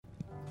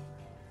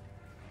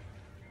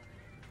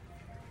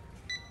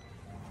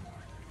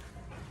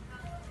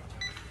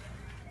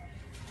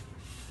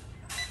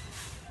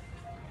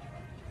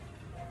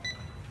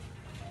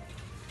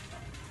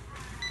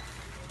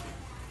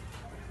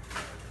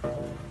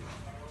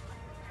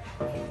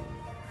Well,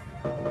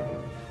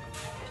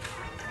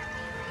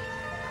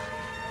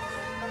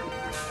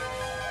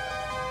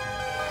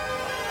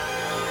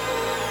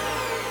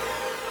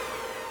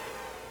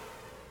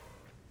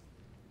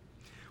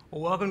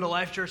 welcome to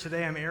Life Church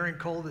today. I'm Aaron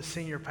Cole, the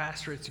senior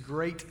pastor. It's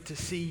great to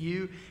see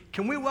you.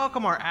 Can we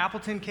welcome our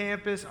Appleton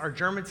campus, our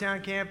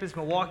Germantown campus,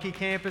 Milwaukee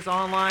campus,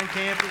 online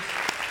campus?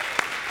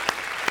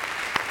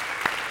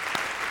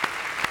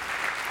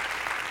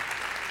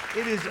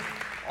 It is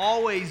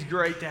always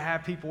great to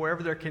have people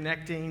wherever they're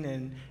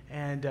connecting,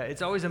 and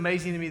it's always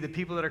amazing to me the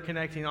people that are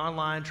connecting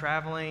online,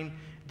 traveling,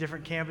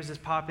 different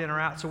campuses pop in or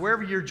out. So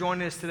wherever you're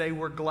joining us today,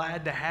 we're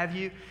glad to have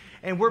you.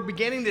 And we're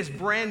beginning this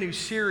brand new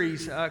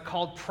series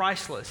called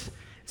Priceless.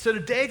 So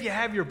today, if you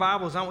have your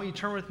Bibles, I want you to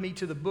turn with me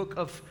to the book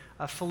of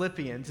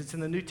Philippians. It's in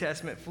the New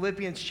Testament,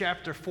 Philippians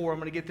chapter 4. I'm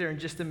going to get there in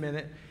just a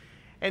minute.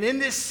 And in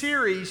this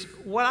series,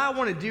 what I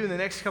want to do in the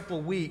next couple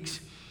of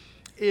weeks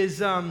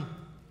is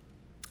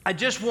I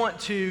just want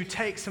to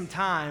take some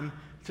time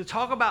to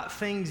talk about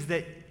things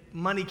that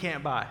money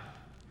can't buy.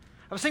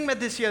 I was thinking about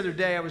this the other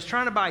day. I was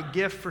trying to buy a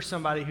gift for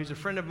somebody who's a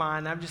friend of mine.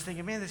 And I'm just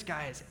thinking, man, this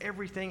guy has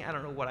everything. I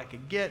don't know what I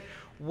could get.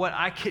 What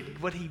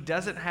he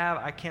doesn't have,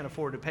 I can't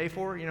afford to pay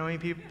for. You know any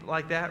people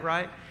like that,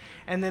 right?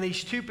 And then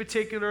he's too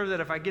particular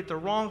that if I get the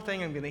wrong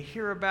thing, I'm going to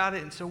hear about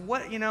it. And so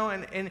what,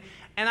 and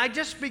I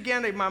just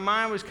began to, my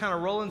mind was kind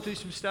of rolling through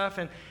some stuff.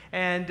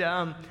 And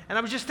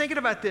I was just thinking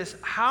about this,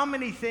 how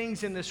many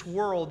things in this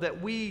world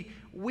that we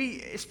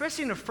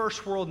especially in a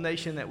first world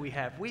nation that we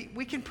have,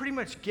 we can pretty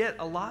much get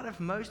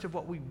most of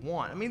what we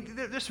want. I mean,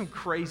 there's some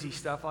crazy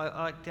stuff.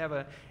 I like to have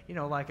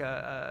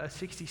a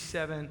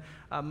 67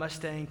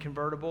 Mustang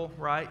convertible,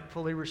 right?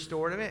 Fully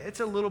restored. I mean,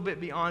 it's a little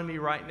bit beyond me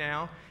right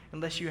now,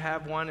 unless you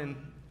have one and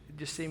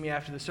just see me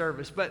after the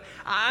service. But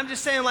I'm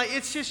just saying,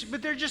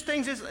 but they're just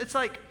things, it's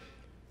like,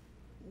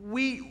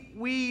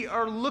 we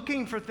are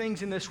looking for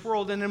things in this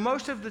world, and in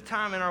most of the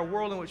time in our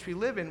world in which we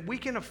live in, we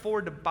can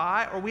afford to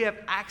buy, or we have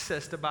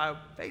access to buy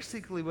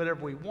basically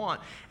whatever we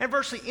want. And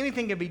virtually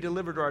anything can be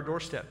delivered to our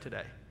doorstep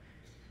today.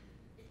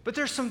 But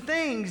there's some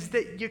things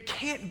that you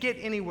can't get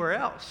anywhere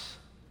else,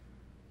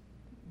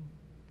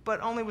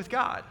 but only with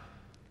God.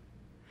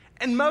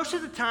 And most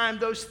of the time,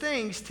 those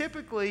things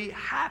typically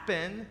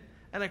happen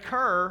and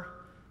occur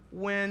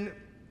when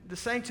the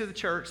saints of the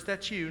church,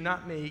 that's you,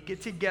 not me,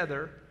 get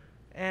together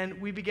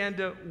and we began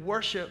to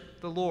worship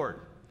the Lord.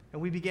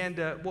 And we began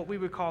to, what we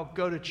would call,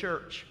 go to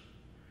church.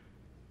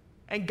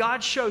 And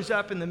God shows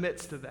up in the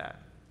midst of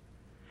that.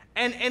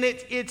 And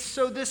it's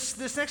so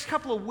this next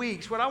couple of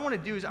weeks, what I want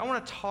to do is I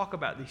want to talk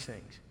about these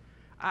things.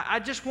 I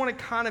just want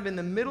to kind of, in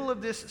the middle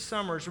of this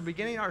summer, as we're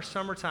beginning our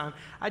summertime,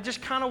 I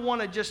just kind of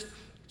want to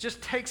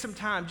just take some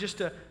time just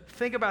to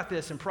think about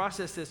this and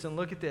process this and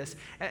look at this.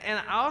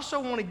 And I also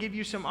want to give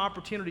you some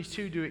opportunities,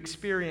 too, to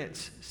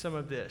experience some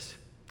of this.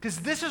 Because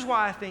this is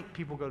why I think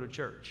people go to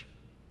church.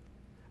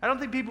 I don't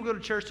think people go to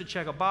church to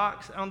check a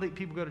box. I don't think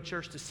people go to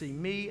church to see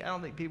me. I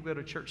don't think people go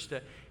to church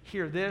to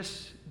hear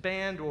this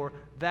band or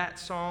that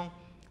song.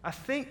 I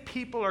think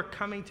people are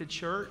coming to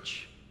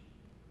church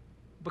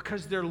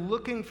because they're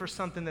looking for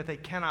something that they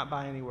cannot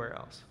buy anywhere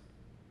else.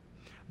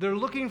 They're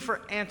looking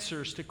for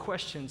answers to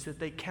questions that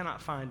they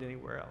cannot find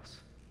anywhere else.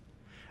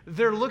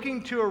 They're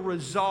looking to a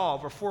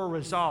resolve, or for a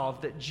resolve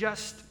that it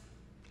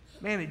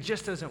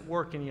just doesn't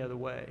work any other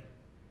way.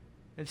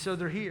 And so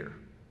they're here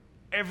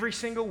every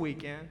single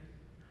weekend.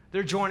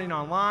 They're joining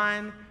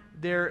online.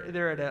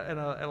 They're at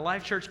a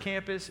Life Church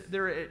campus.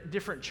 They're at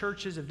different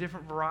churches of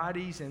different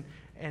varieties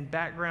and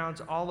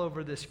backgrounds all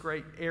over this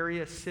great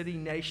area, city,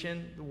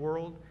 nation, the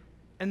world.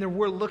 And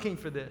we're looking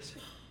for this.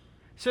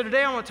 So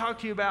today I want to talk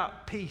to you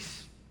about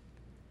peace.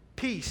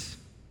 Peace.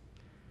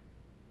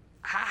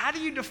 How do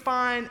you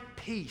define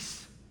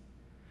peace?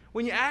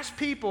 When you ask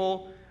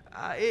people,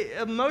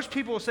 most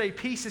people will say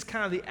peace is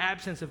kind of the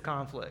absence of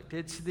conflict.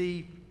 It's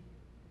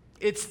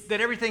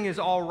that everything is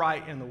all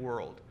right in the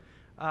world.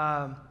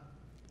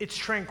 It's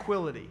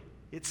tranquility.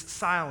 It's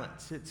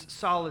silence. It's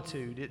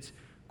solitude. It's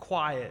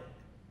quiet.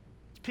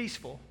 It's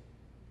peaceful.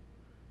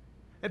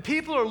 And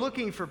people are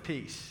looking for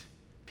peace.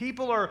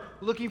 People are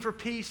looking for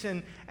peace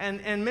and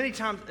many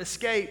times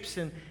escapes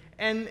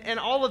and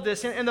all of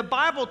this. And the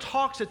Bible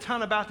talks a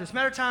ton about this.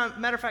 Matter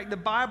of fact, the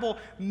Bible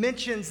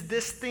mentions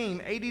this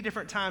theme 80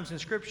 different times in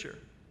Scripture.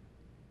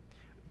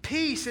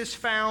 Peace is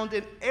found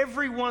in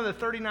every one of the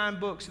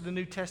 39 books of the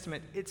New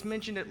Testament. It's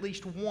mentioned at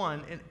least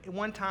one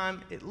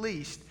time at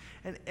least,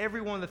 in every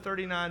one of the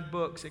 39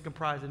 books that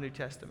comprise the New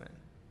Testament.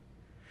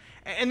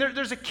 And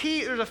there's a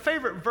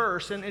favorite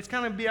verse, and it's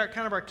kind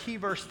of our key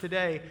verse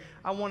today.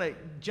 I want to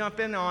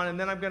jump in on, and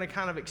then I'm going to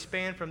kind of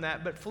expand from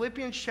that. But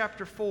Philippians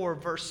chapter 4,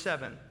 verse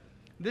 7.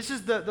 This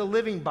is the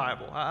Living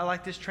Bible. I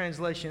like this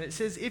translation. It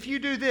says, "If you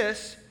do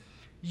this,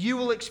 you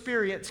will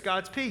experience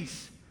God's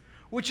peace,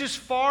 which is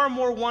far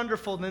more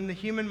wonderful than the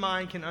human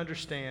mind can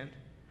understand.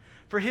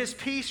 For his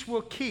peace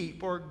will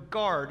keep or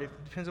guard," it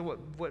depends on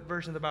what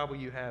version of the Bible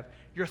you have,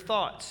 "your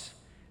thoughts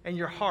and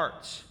your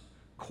hearts,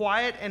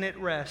 quiet and at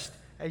rest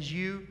as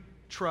you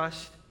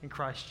trust in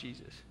Christ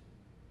Jesus."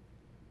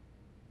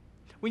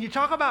 When you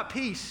talk about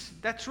peace,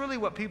 that's really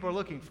what people are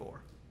looking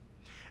for.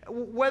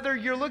 Whether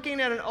you're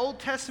looking at an Old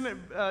Testament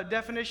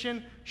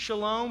definition,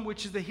 shalom,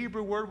 which is the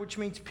Hebrew word which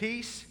means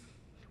peace,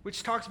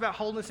 which talks about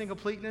wholeness and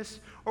completeness,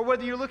 or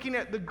whether you're looking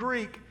at the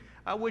Greek,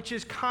 which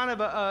is kind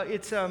of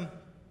it's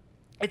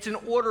an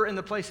order in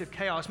the place of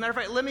chaos. Matter of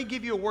fact, let me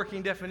give you a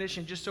working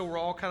definition just so we're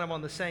all kind of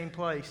on the same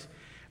place.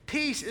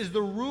 Peace is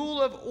the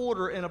rule of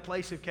order in a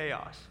place of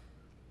chaos.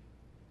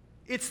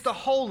 It's the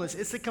wholeness,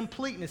 it's the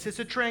completeness, it's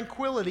a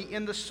tranquility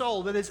in the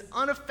soul that is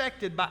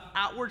unaffected by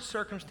outward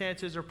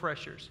circumstances or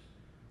pressures.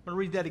 I'm going to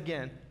read that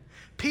again.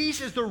 Peace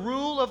is the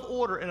rule of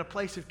order in a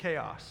place of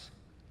chaos.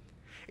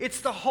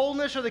 It's the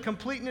wholeness or the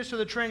completeness or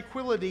the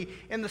tranquility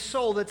in the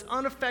soul that's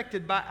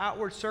unaffected by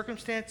outward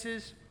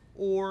circumstances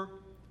or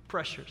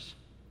pressures.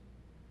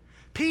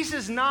 Peace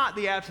is not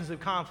the absence of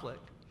conflict.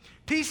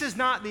 Peace is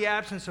not the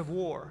absence of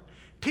war.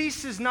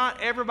 Peace is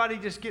not everybody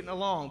just getting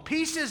along.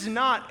 Peace is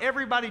not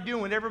everybody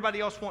doing what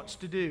everybody else wants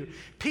to do.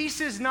 Peace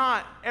is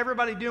not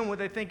everybody doing what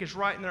they think is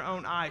right in their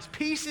own eyes.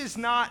 Peace is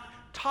not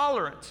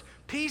tolerance.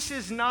 Peace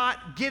is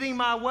not getting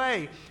my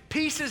way.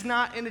 Peace is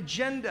not an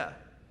agenda.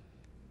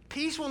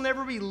 Peace will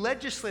never be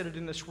legislated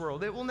in this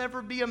world. It will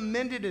never be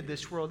amended in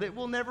this world. It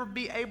will never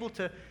be able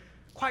to,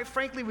 quite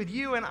frankly, with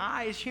you and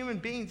I as human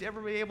beings, ever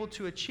be able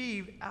to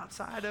achieve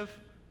outside of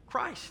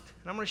Christ.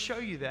 And I'm going to show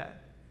you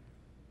that.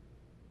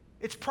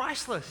 It's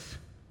priceless.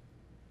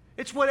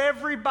 It's what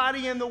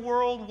everybody in the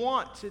world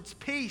wants. It's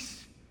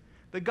peace.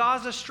 The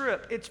Gaza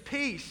Strip, it's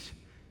peace.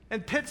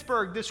 And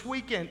Pittsburgh this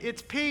weekend,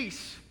 it's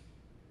peace.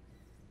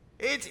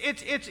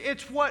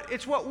 It's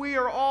what we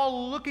are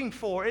all looking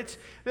for. It's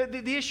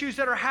the issues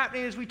that are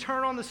happening as we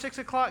turn on the 6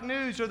 o'clock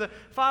news or the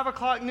 5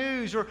 o'clock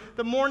news or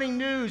the morning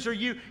news, or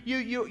you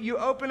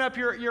open up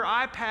your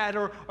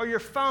iPad or your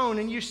phone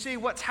and you see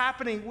what's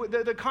happening,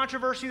 the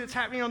controversy that's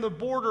happening on the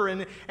border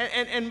and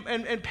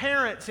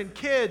parents and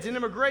kids and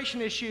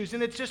immigration issues,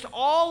 and it's just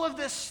all of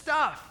this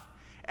stuff.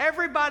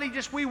 Everybody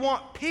we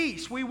want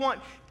peace. We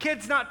want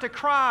kids not to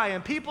cry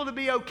and people to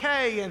be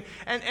okay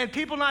and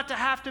people not to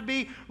have to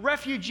be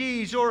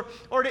refugees or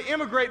to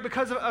immigrate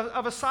because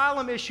of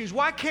asylum issues.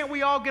 Why can't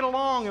we all get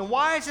along? And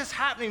why is this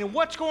happening? And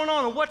what's going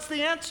on? And what's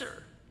the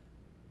answer?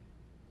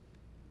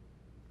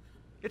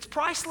 It's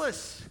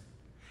priceless.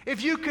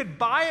 If you could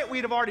buy it,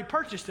 we'd have already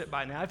purchased it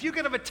by now. If you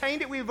could have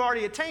attained it, we've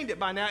already attained it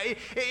by now.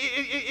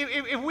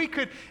 If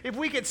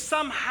we could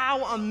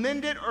somehow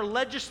amend it or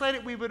legislate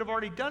it, we would have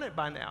already done it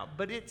by now.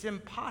 But it's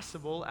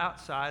impossible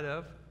outside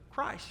of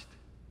Christ.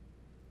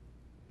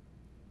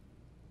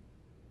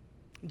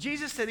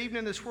 Jesus said, even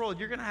in this world,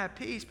 you're going to have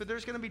peace, but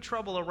there's going to be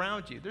trouble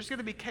around you. There's going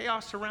to be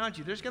chaos around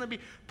you. There's going to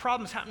be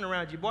problems happening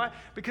around you. Why?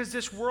 Because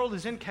this world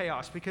is in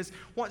chaos. Because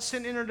once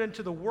sin entered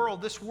into the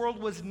world, this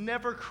world was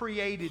never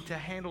created to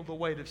handle the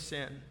weight of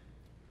sin.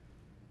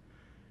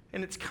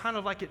 And it's kind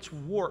of like it's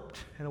warped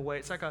in a way.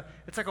 It's like a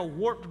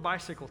warped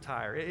bicycle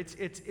tire.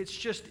 It's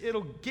just,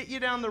 it'll get you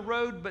down the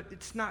road, but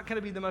it's not going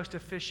to be the most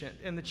efficient.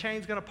 And the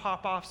chain's going to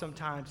pop off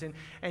sometimes,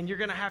 and you're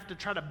going to have to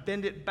try to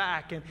bend it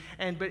back.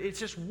 But it's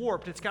just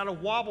warped. It's got a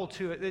wobble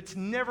to it. It's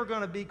never going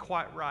to be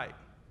quite right.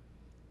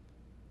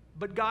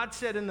 But God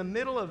said, in the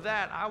middle of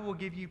that, I will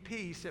give you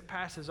peace that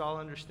passes all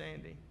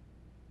understanding.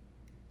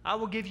 I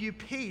will give you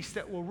peace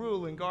that will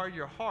rule and guard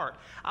your heart.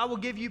 I will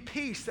give you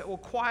peace that will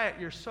quiet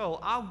your soul.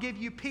 I'll give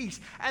you peace.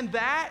 And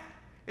that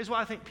is why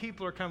I think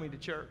people are coming to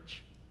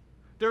church.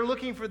 They're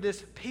looking for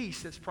this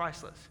peace that's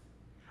priceless.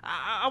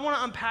 I want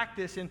to unpack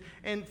this in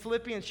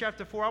Philippians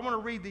chapter 4. I want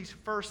to read these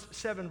first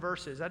 7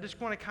 verses. I just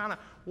want to kind of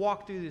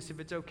walk through this if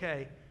it's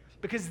okay.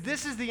 Because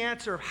this is the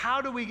answer of how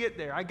do we get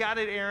there. I got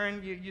it,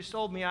 Aaron. You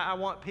sold me. I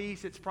want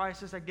peace. It's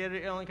priceless. I get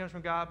it. It only comes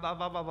from God. Blah,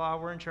 blah, blah, blah.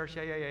 We're in church.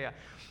 Yeah.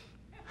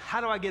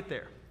 How do I get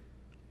there?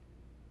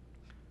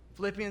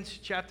 Philippians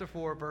chapter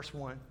 4, verse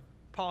 1.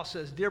 Paul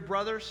says, dear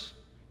brother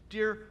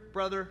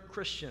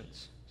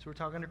Christians. So we're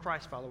talking to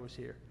Christ followers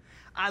here.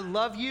 I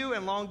love you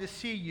and long to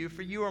see you,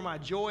 for you are my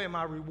joy and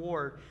my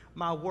reward,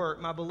 my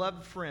work, my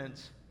beloved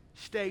friends.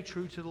 Stay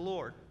true to the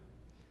Lord.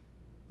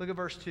 Look at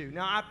verse 2.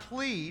 Now I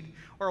plead,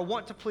 or I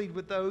want to plead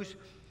with those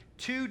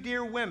 2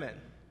 dear women.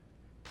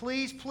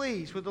 Please,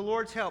 with the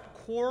Lord's help,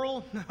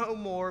 quarrel no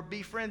more,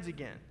 be friends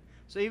again.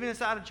 So even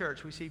inside of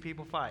church, we see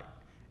people fight.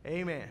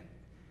 Amen.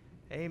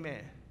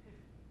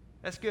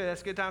 That's good.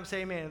 That's a good time to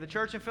say amen. The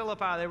church in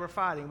Philippi, they were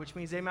fighting, which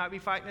means they might be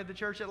fighting at the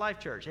church at Life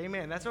Church.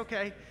 Amen. That's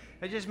okay.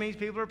 That just means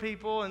people are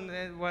people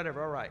and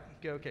whatever. All right.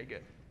 Okay,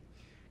 good.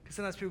 Because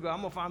sometimes people go, I'm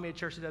going to find me a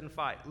church that doesn't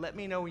fight. Let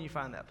me know when you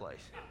find that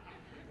place.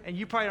 And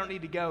you probably don't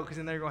need to go because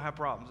then they're going to have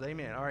problems.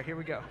 Amen. All right, here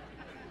we go.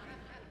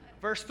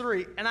 Verse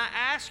 3, and I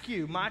ask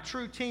you, my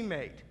true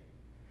teammate,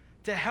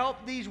 to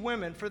help these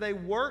women, for they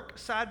work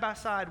side by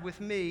side with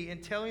me in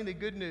telling the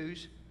good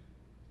news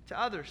to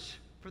others.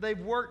 For they've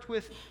worked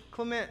with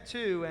Clement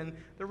too, and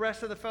the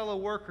rest of the fellow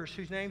workers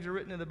whose names are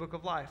written in the book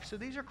of life. So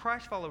these are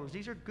Christ followers.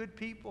 These are good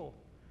people.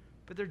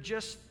 But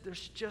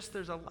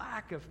there's a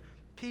lack of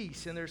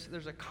peace, and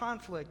there's a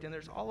conflict, and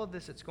there's all of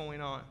this that's going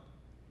on.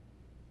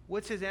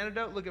 What's his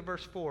antidote? Look at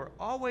verse 4.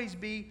 Always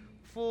be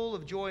full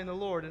of joy in the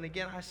Lord. And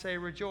again, I say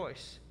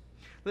rejoice.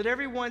 Let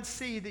everyone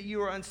see that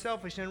you are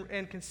unselfish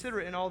and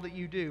considerate in all that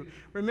you do.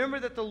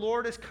 Remember that the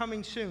Lord is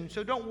coming soon.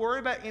 So don't worry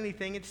about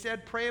anything.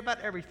 Instead, pray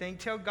about everything.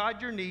 Tell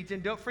God your needs,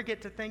 and don't forget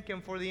to thank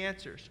Him for the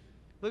answers.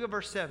 Look at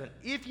verse 7.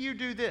 If you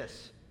do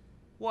this,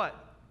 what?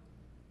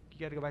 You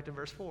got to go back to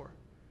verse 4.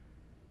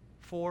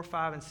 4,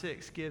 5, and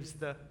 6 gives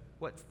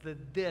what's the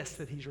this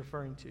that he's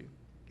referring to.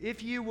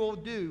 If you will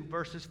do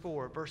verses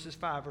 4, verses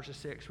 5, verses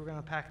 6, we're going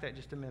to unpack that in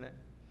just a minute.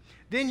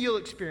 Then you'll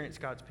experience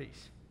God's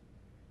peace.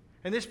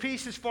 And this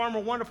peace is far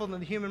more wonderful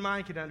than the human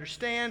mind can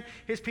understand.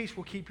 His peace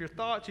will keep your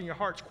thoughts and your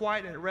hearts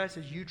quiet and at rest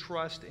as you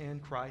trust in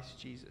Christ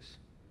Jesus.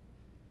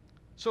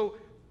 So,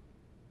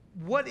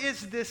 what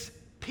is this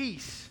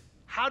peace?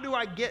 How do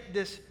I get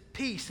this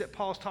peace that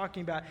Paul's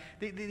talking about?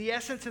 The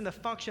essence and the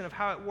function of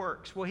how it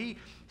works. Well, he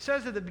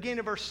says at the beginning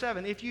of verse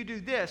 7, if you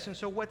do this, and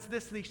so what's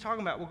this that he's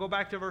talking about? We'll go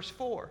back to verse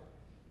 4.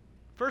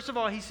 First of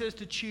all, he says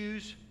to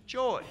choose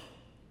joy.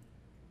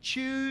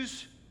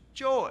 Choose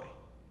joy.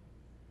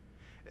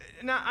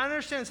 Now, I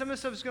understand some of this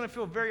stuff is going to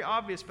feel very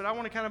obvious, but I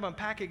want to kind of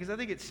unpack it because I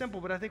think it's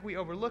simple, but I think we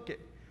overlook it.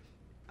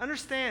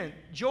 Understand,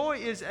 joy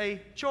is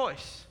a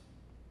choice.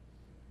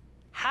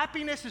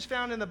 Happiness is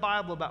found in the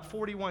Bible about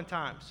 41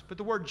 times, but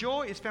the word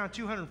joy is found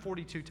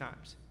 242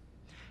 times.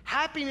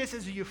 Happiness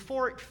is a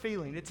euphoric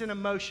feeling. It's an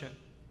emotion.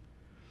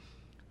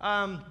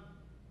 I'm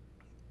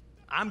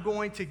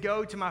going to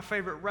go to my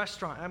favorite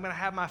restaurant. I'm going to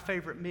have my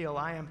favorite meal.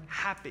 I am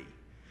happy.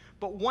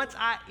 But once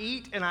I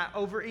eat and I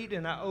overeat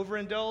and I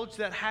overindulge,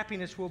 that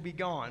happiness will be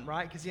gone,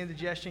 right? Because the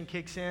indigestion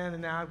kicks in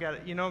and now I've got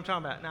it. You know what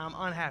I'm talking about? Now I'm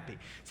unhappy.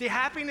 See,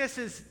 happiness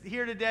is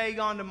here today,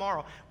 gone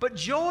tomorrow. But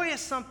joy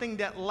is something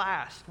that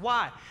lasts.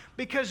 Why?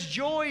 Because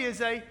joy is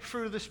a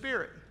fruit of the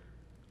Spirit.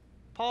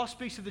 Paul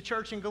speaks to the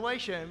church in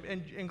Galatia.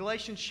 In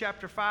Galatians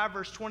chapter 5,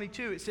 verse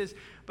 22, it says,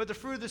 but the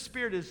fruit of the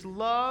Spirit is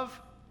love,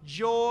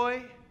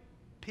 joy,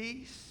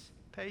 peace,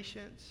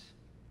 patience.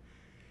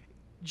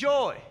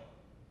 Joy.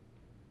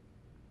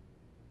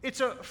 It's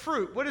a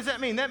fruit. What does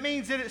that mean? That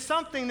means that it's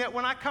something that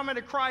when I come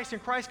into Christ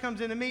and Christ comes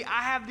into me,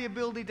 I have the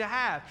ability to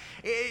have.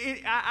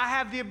 I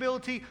have the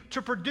ability to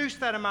produce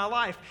that in my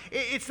life.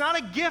 It's not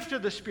a gift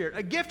of the Spirit.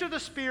 A gift of the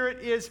Spirit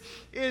is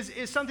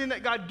something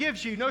that God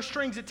gives you. No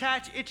strings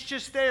attached. It's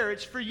just there.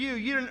 It's for you.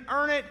 You didn't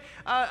earn it.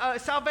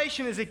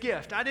 Salvation is a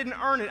gift. I didn't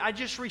earn it. I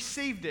just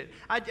received it.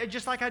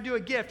 Just like I do a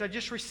gift, I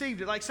just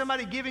received it. Like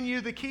somebody giving you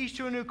the keys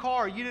to a new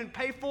car. You didn't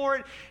pay for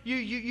it.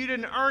 You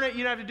didn't earn it.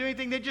 You didn't have to do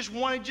anything. They just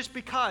wanted just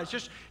because.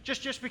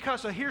 Just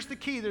because. So here's the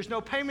key. There's no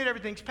payment.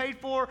 Everything's paid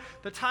for.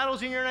 The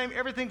title's in your name.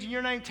 Everything's in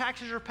your name.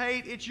 Taxes are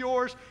paid. It's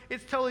yours.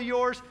 It's totally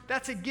yours.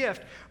 That's a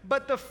gift.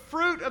 But the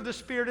fruit of the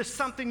Spirit is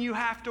something you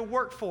have to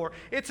work for.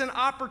 It's an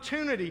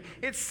opportunity.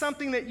 It's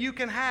something that you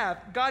can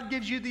have. God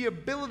gives you the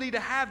ability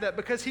to have that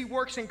because He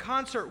works in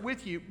concert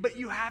with you. But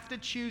you have to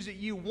choose it.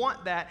 You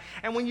want that.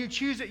 And when you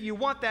choose it, you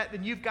want that,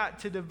 then you've got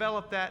to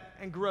develop that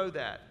and grow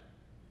that.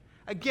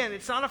 Again,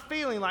 it's not a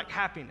feeling like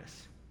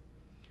happiness.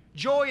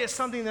 Joy is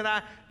something that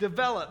I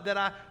develop, that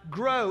I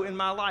grow in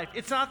my life.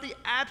 It's not the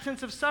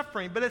absence of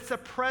suffering, but it's the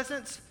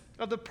presence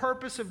of the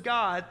purpose of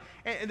God.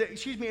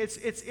 It's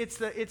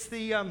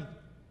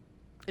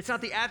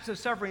not the absence of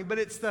suffering, but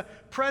it's the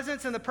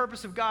presence and the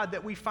purpose of God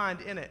that we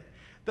find in it.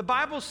 The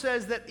Bible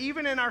says that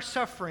even in our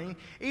suffering,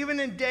 even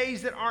in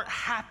days that aren't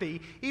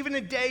happy, even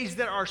in days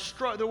that are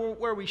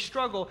where we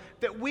struggle,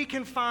 that we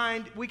can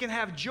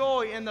have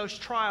joy in those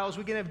trials,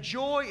 we can have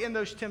joy in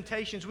those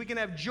temptations, we can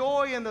have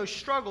joy in those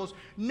struggles,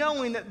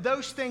 knowing that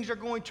those things are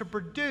going to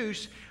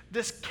produce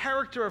this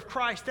character of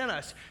Christ in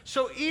us.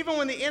 So even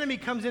when the enemy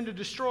comes in to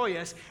destroy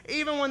us,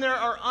 even when there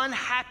are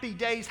unhappy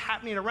days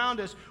happening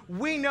around us,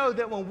 we know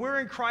that when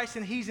we're in Christ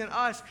and He's in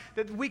us,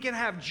 that we can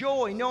have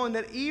joy, knowing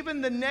that even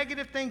the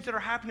negative things that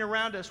are happening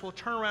around us will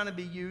turn around and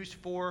be used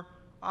for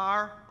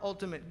our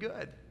ultimate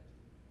good.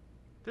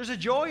 There's a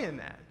joy in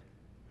that.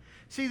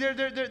 See,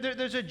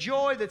 there's a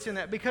joy that's in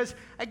that because,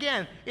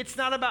 again, it's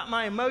not about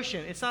my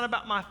emotion. It's not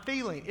about my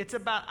feeling. It's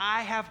about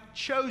I have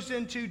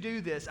chosen to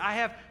do this. I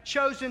have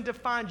chosen to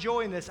find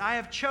joy in this. I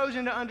have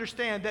chosen to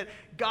understand that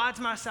God's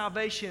my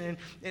salvation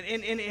and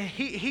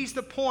He's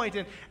the point.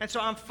 And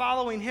so I'm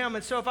following Him.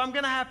 And so if I'm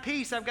going to have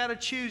peace, I've got to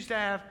choose to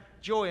have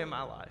joy in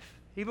my life,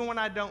 even when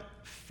I don't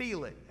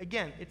feel it.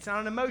 Again, it's not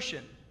an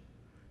emotion.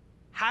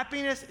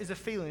 Happiness is a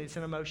feeling. It's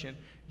an emotion.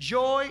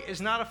 Joy is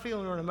not a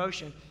feeling or an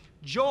emotion.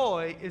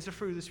 Joy is the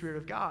fruit of the Spirit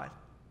of God.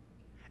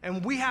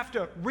 And we have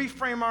to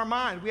reframe our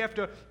mind. We have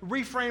to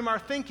reframe our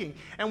thinking.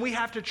 And we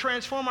have to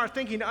transform our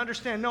thinking to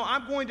understand, no,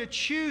 I'm going to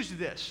choose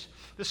this.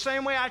 The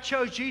same way I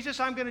chose Jesus,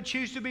 I'm going to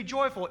choose to be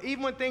joyful,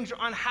 even when things are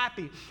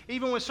unhappy,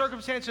 even when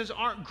circumstances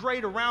aren't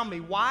great around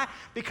me. Why?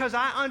 Because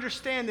I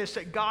understand this,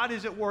 that God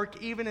is at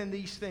work even in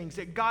these things,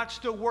 that God's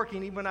still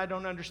working even when I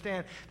don't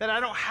understand, that I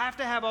don't have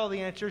to have all the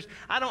answers.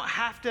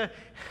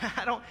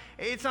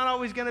 It's not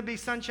always going to be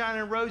sunshine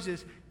and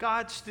roses.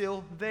 God's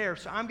still there.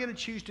 So I'm going to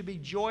choose to be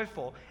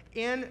joyful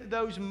in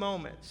those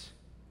moments.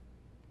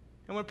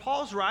 And when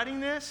Paul's writing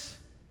this,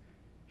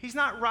 he's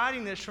not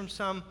writing this from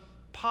some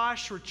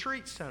posh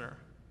retreat center.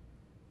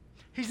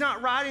 He's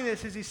not writing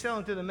this as he's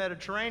sailing through the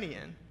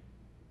Mediterranean.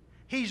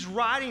 He's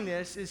writing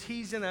this as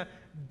he's in a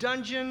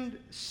dungeon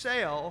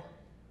cell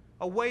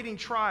awaiting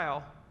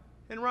trial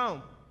in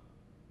Rome,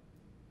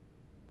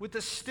 with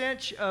the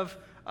stench of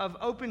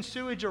open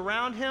sewage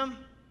around him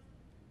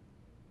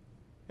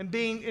and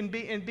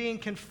being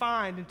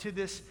confined into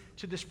this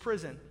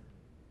prison.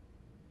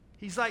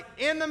 He's like,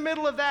 in the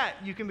middle of that,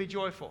 you can be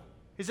joyful.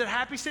 Is it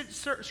happy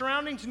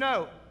surroundings?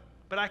 No,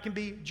 but I can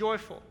be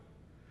joyful.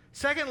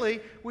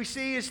 Secondly, we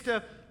see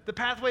the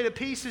pathway to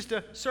peace is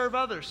to serve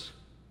others.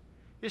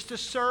 Is to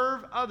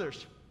serve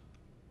others.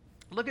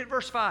 Look at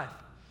verse 5.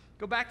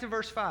 Go back to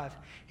verse 5.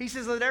 He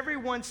says, let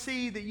everyone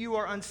see that you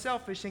are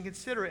unselfish and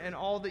considerate in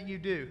all that you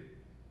do.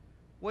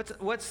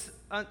 What's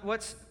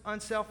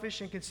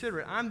unselfish and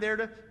considerate? I'm there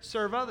to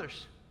serve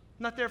others.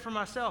 I'm not there for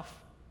myself.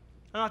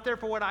 I'm not there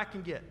for what I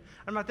can get.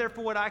 I'm not there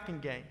for what I can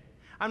gain.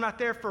 I'm not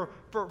there for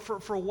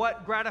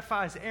what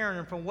gratifies Aaron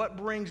and for what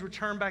brings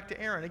return back to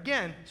Aaron.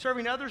 Again,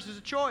 serving others is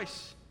a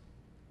choice.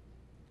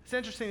 It's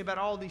interesting about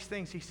all these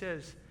things he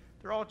says.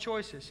 They're all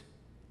choices.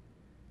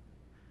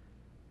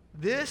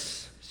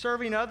 This,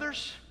 serving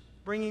others,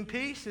 bringing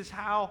peace, is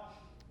how,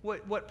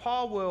 what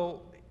Paul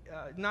will,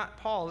 not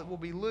Paul, it will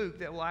be Luke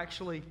that will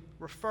actually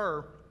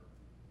refer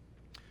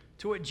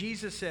to what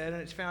Jesus said,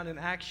 and it's found in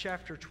Acts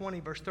chapter 20,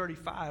 verse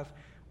 35,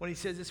 when he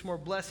says it's more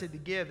blessed to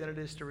give than it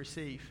is to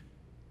receive.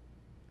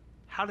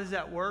 How does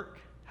that work?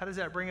 How does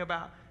that bring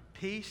about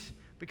peace?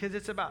 Because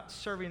it's about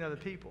serving other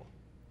people.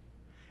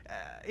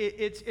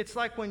 It's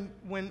like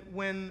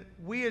when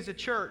we as a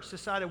church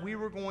decided we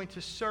were going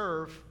to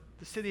serve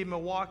the city of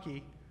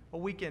Milwaukee a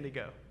weekend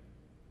ago.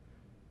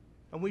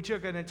 And we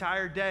took an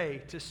entire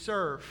day to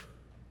serve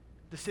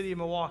the city of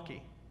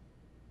Milwaukee.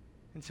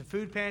 In some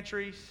food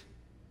pantries.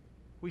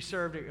 We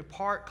served at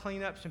park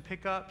cleanups and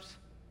pickups.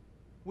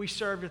 We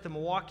served at the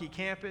Milwaukee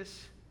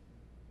campus.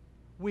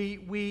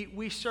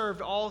 We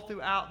served all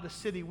throughout the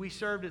city. We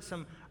served at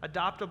some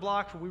adopt-a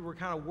blocks where we were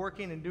kind of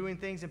working and doing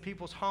things in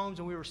people's homes,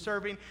 and we were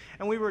serving,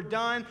 and we were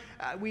done.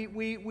 We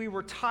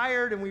were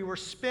tired and we were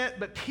spent,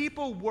 but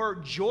people were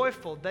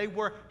joyful. They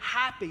were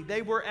happy.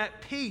 They were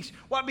at peace.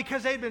 Why?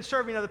 Because they'd been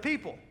serving other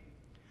people.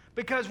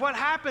 Because what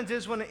happens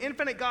is when an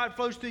infinite God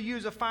flows through you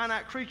as a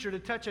finite creature to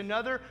touch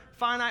another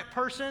finite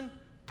person,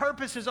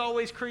 purpose is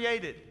always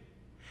created.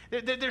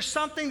 There's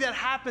something that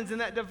happens in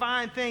that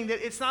divine thing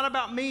that it's not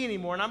about me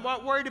anymore. And I'm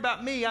not worried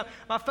about me.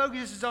 My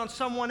focus is on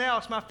someone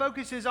else. My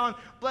focus is on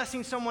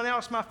blessing someone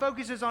else. My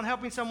focus is on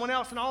helping someone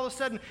else. And all of a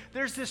sudden,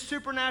 there's this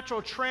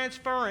supernatural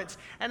transference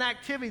and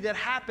activity that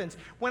happens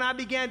when I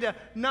began to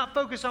not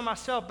focus on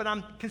myself, but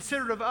I'm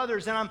considerate of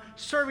others, and I'm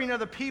serving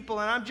other people,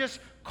 and I'm just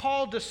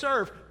called to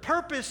serve.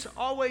 Purpose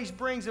always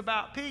brings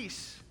about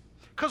peace.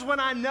 Because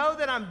when I know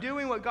that I'm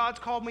doing what God's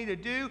called me to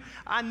do,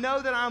 I know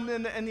that I'm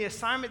in the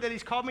assignment that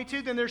He's called me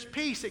to, then there's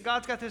peace that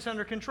God's got this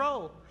under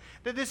control.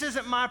 That this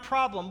isn't my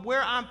problem,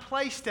 where I'm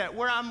placed at,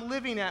 where I'm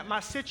living at, my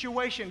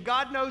situation.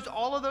 God knows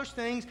all of those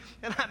things,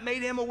 and I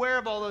made Him aware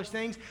of all those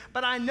things,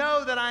 but I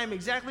know that I am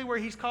exactly where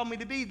He's called me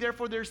to be.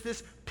 Therefore, there's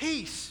this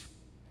peace.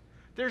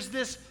 There's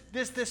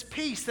this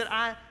peace that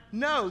I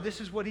know this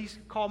is what He's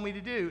called me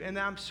to do, and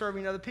I'm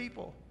serving other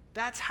people.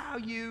 That's how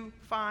you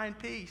find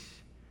peace.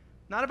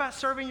 Not about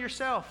serving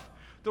yourself.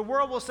 The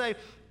world will say,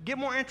 get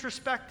more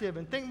introspective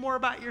and think more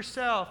about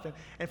yourself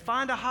and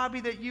find a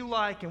hobby that you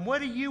like and what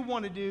do you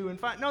want to do?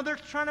 No, they're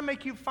trying to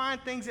make you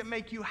find things that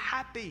make you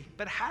happy,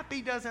 but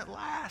happy doesn't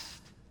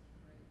last.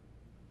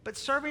 But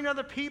serving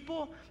other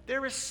people,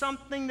 there is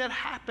something that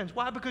happens.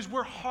 Why? Because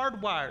we're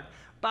hardwired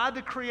by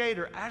the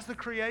Creator as the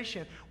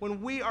creation.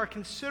 When we are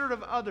considerate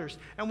of others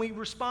and we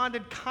respond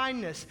in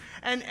kindness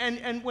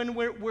and when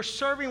we're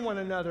serving one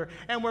another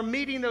and we're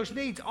meeting those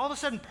needs, all of a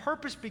sudden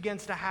purpose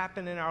begins to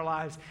happen in our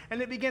lives,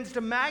 and it begins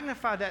to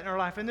magnify that in our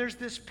life. And there's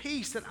this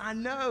peace that I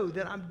know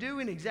that I'm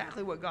doing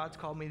exactly what God's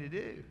called me to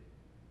do.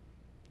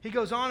 He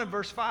goes on in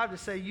verse 5 to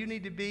say you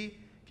need to be,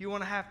 if you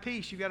want to have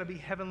peace, you've got to be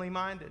heavenly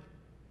minded.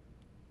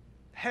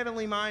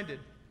 Heavenly minded.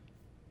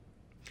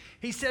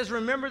 He says,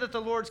 remember that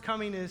the Lord's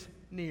coming is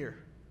near.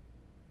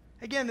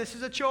 Again, this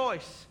is a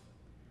choice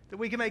that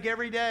we can make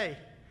every day.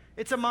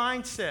 It's a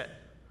mindset.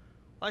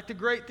 Like the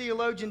great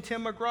theologian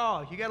Tim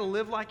McGraw, you got to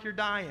live like you're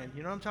dying.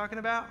 You know what I'm talking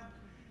about?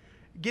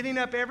 Getting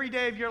up every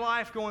day of your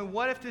life going,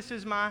 what if this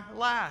is my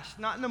last?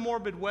 Not in a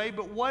morbid way,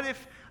 but what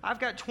if I've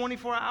got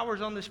 24 hours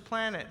on this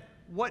planet?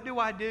 What do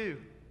I do?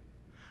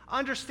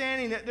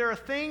 Understanding that there are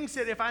things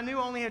that if I knew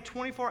I only had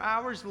 24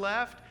 hours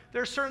left,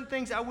 there are certain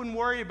things I wouldn't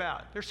worry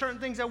about. There's certain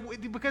things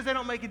because they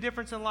don't make a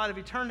difference in light of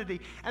eternity.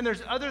 And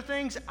there's other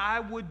things I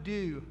would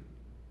do.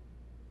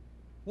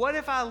 What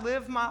if I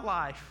live my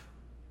life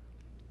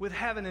with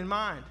heaven in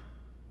mind?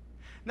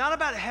 Not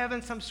about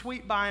heaven, some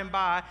sweet by and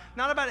by.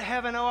 Not about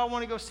heaven, I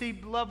want to go see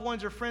loved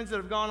ones or friends that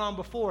have gone on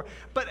before.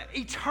 But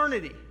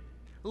eternity.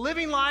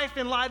 Living life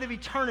in light of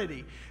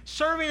eternity.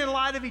 Serving in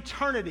light of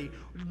eternity.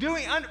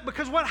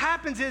 Because what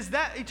happens is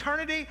that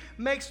eternity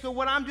makes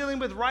what I'm dealing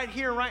with right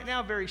here, right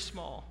now, very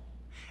small.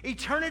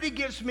 Eternity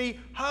gives me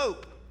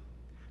hope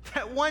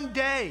that one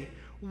day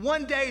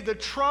one day the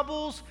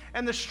troubles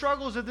and the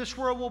struggles of this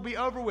world will be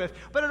over with.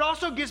 But it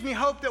also gives me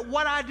hope that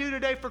what I do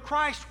today for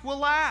Christ will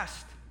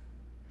last.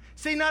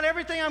 See, not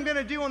everything I'm going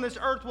to do on this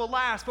earth will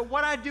last, but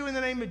what I do in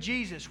the name of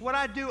Jesus, what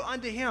I do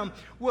unto him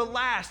will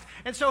last.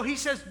 And so he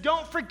says,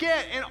 don't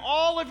forget in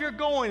all of your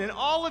going and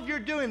all of your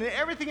doing and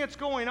everything that's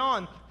going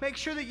on, make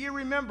sure that you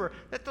remember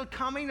that the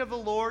coming of the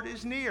Lord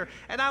is near.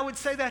 And I would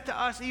say that to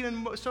us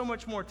even so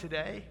much more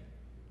today.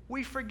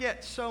 We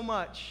forget so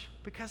much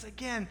because,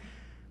 again,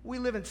 we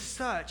live in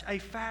such a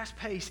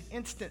fast-paced,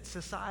 instant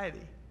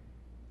society.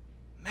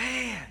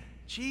 Man,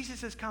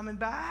 Jesus is coming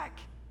back.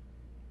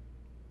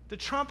 The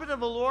trumpet of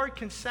the Lord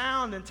can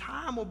sound and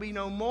time will be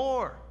no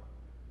more.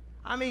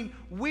 I mean,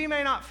 we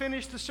may not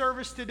finish the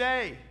service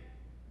today,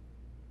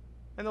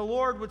 and the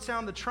Lord would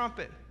sound the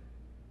trumpet.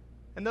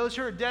 And those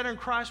who are dead in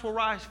Christ will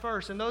rise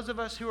first, and those of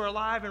us who are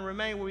alive and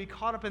remain will be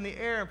caught up in the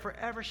air, and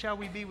forever shall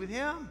we be with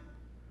him.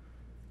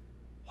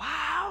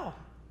 Wow.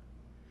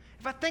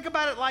 If I think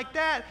about it like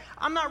that,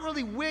 I'm not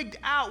really wigged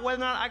out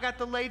whether or not I got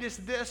the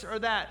latest this or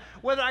that,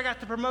 whether I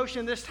got the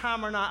promotion this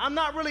time or not. I'm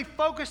not really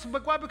focused,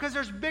 but why? Because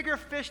there's bigger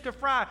fish to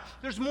fry.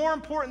 There's more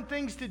important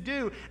things to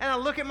do. And I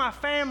look at my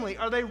family,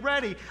 are they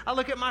ready? I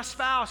look at my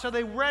spouse, are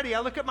they ready?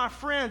 I look at my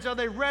friends, are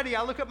they ready?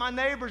 I look at my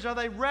neighbors, are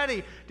they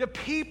ready? Do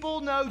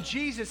people know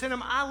Jesus? And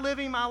am I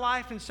living my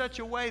life in such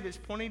a way that's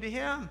pointing to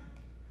him?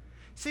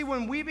 See,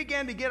 when we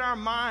begin to get our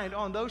mind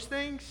on those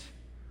things,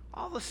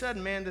 all of a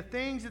sudden, man, the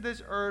things of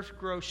this earth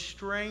grow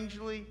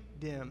strangely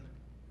dim.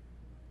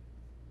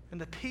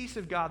 And the peace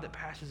of God that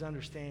passes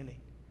understanding,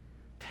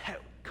 that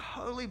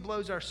totally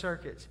blows our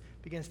circuits,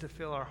 begins to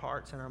fill our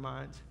hearts and our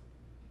minds.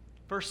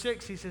 Verse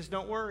 6, he says,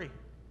 don't worry.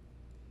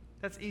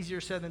 That's easier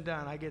said than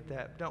done. I get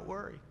that. Don't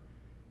worry.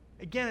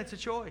 Again, it's a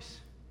choice.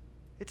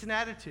 It's an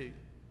attitude.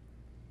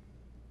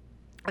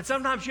 And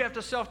sometimes you have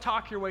to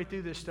self-talk your way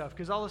through this stuff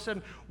because all of a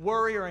sudden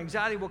worry or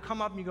anxiety will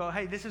come up and you go,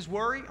 hey, this is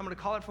worry. I'm going to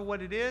call it for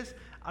what it is.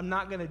 I'm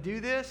not going to do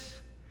this.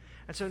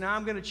 And so now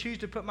I'm going to choose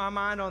to put my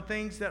mind on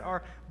things that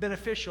are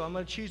beneficial. I'm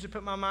going to choose to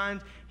put my mind.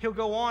 He'll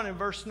go on in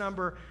verse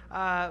number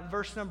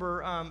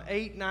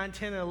 8, 9,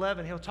 10, and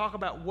 11. He'll talk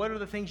about what are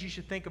the things you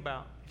should think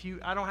about.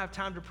 I don't have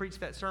time to preach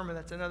that sermon.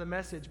 That's another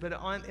message. But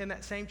in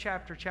that same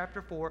chapter, chapter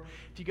 4,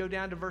 if you go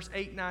down to verse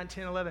 8, 9,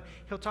 10, 11,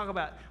 he'll talk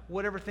about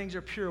whatever things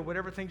are pure,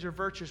 whatever things are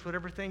virtuous,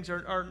 whatever things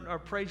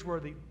are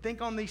praiseworthy.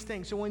 Think on these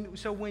things.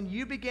 So when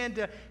you begin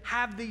to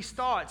have these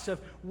thoughts of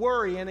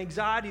worry and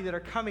anxiety that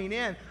are coming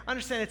in,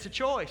 understand it's a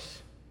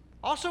choice.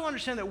 Also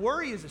understand that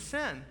worry is a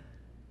sin.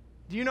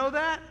 Do you know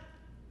that?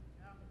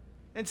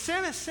 And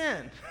sin is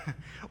sin.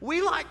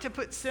 We like to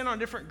put sin on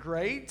different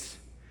grades.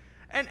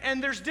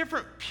 And there's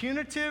different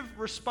punitive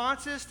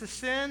responses to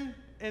sin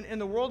in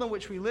the world in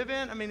which we live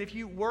in. I mean, if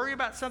you worry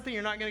about something,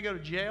 you're not going to go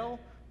to jail,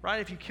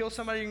 right? If you kill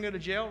somebody, you can go to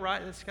jail,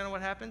 right? That's kind of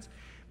what happens.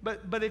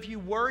 But if you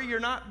worry,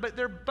 you're not. But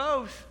they're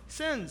both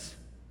sins.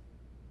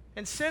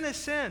 And sin is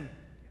sin.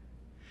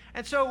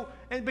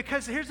 And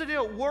because here's the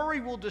deal, worry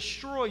will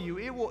destroy you.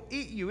 It will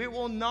eat you. It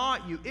will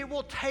gnaw you. It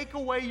will take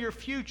away your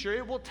future.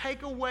 It will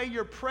take away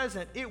your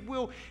present. It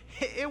will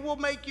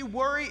make you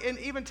worry and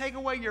even take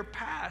away your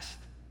past.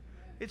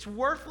 It's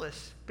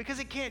worthless because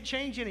it can't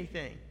change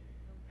anything.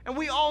 And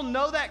we all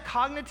know that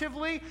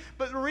cognitively,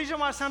 but the reason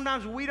why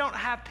sometimes we don't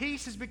have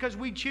peace is because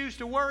we choose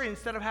to worry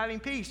instead of having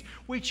peace.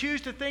 We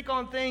choose to think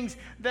on things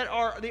that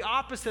are the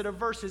opposite of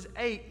verses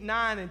 8,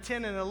 9, and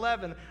 10, and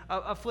 11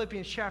 of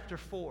Philippians chapter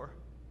 4.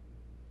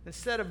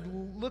 Instead of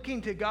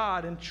looking to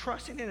God and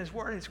trusting in his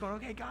word, and it's going,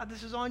 okay, God,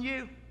 this is on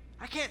you.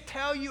 I can't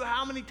tell you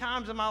how many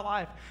times in my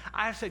life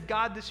I have said,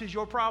 God, this is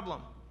your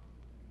problem.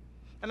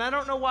 And I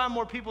don't know why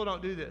more people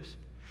don't do this.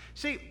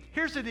 See,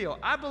 here's the deal.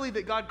 I believe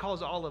that God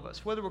calls all of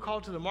us. Whether we're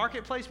called to the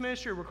marketplace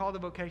ministry or we're called to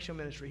the vocational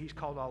ministry, he's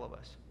called all of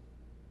us.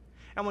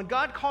 And when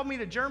God called me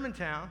to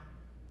Germantown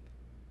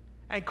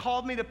and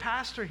called me to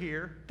pastor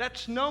here,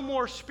 that's no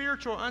more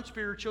spiritual or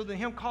unspiritual than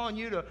him calling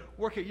you to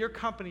work at your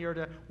company or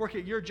to work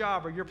at your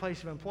job or your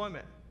place of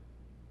employment.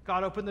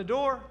 God opened the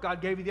door. God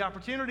gave you the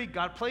opportunity.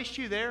 God placed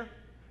you there.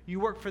 You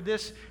work for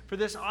this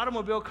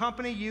automobile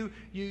company.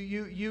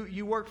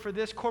 You work for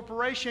this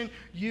corporation.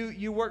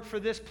 You work for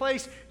this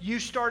place. You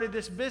started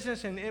this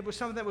business, and it was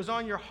something that was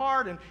on your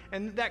heart,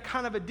 and that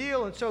kind of a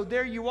deal. And so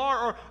there you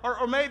are.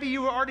 Or maybe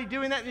you were already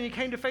doing that, and you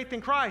came to faith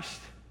in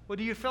Christ. Well,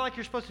 do you feel like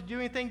you're supposed to do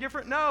anything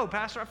different? No,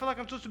 Pastor, I feel like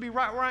I'm supposed to be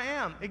right where I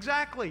am.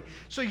 Exactly.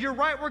 So you're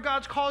right where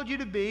God's called you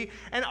to be,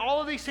 and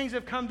all of these things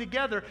have come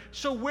together.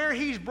 So where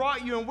he's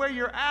brought you and where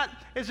you're at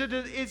is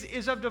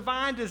of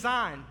divine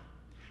design.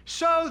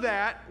 So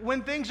that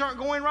when things aren't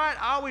going right,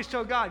 I always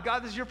tell God,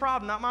 God, this is your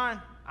problem, not mine.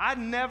 I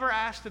never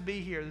asked to be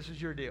here. This is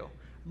your deal.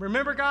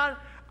 Remember, God,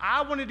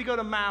 I wanted to go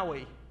to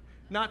Maui,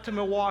 not to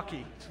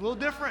Milwaukee. It's a little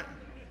different.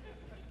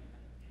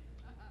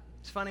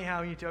 It's funny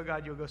how when you tell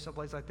God you'll go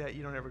someplace like that,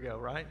 you don't ever go,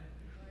 right?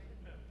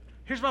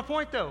 Here's my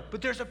point, though.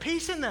 But there's a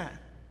peace in that.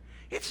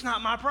 It's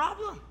not my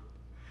problem.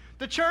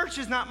 The church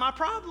is not my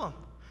problem.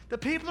 The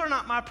people are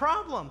not my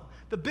problem.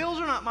 The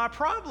bills are not my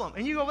problem.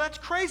 And you go, that's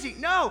crazy.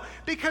 No,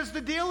 because the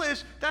deal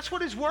is, that's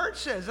what his word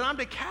says. And I'm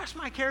to cast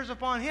my cares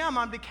upon him.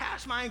 I'm to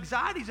cast my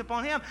anxieties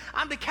upon him.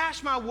 I'm to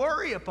cast my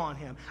worry upon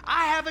him.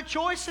 I have a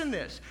choice in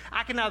this.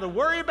 I can either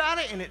worry about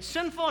it and it's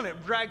sinful and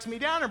it drags me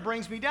down and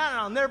brings me down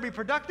and I'll never be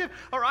productive,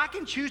 or I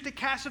can choose to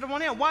cast it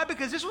upon him. Why?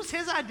 Because this was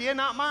his idea,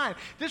 not mine.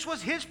 This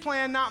was his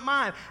plan, not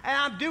mine. And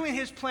I'm doing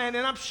his plan,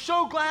 and I'm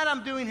so glad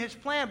I'm doing his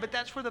plan. But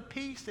that's where the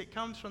peace that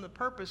comes from the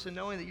purpose and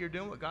knowing that you're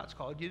doing what God's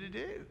called you to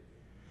do.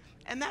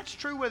 And that's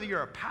true whether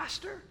you're a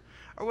pastor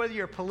or whether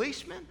you're a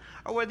policeman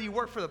or whether you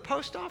work for the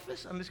post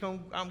office.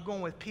 I'm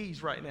going with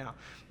P's right now,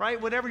 right?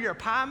 Whatever you're a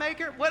pie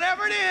maker,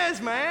 whatever it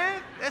is,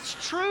 man, that's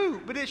true,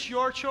 but it's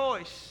your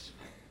choice.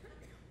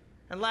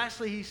 And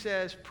lastly, he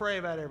says, pray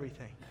about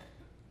everything.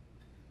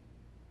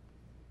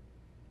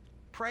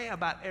 Pray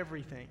about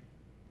everything.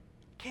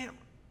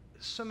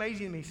 It's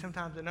amazing to me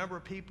sometimes the number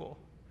of people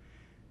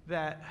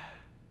that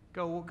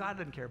go, well, God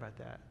doesn't care about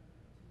that.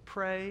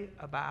 Pray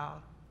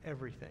about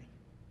everything.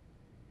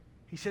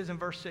 He says in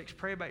verse 6,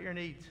 pray about your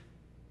needs.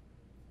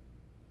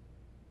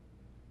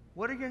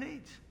 What are your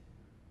needs?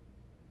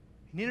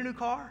 You need a new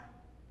car?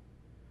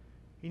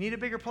 You need a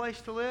bigger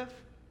place to live?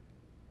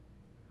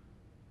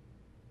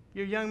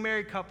 You're a young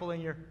married couple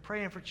and you're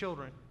praying for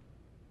children.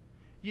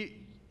 You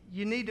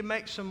need to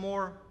make some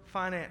more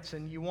finance,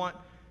 and you want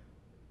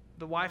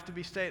the wife to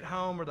be stay at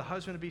home or the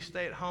husband to be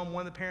stay at home,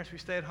 one of the parents to be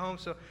stay at home.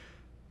 So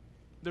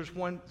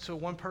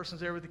one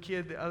person's there with the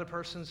kid, the other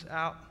person's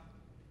out.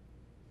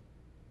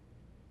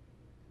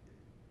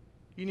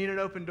 You need an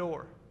open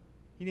door.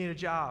 You need a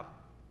job.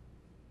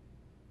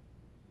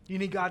 You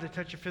need God to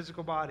touch your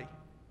physical body.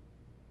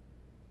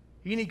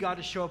 You need God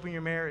to show up in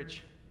your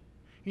marriage.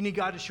 You need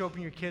God to show up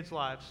in your kids'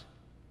 lives.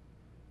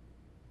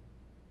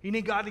 You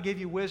need God to give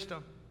you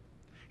wisdom.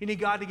 You need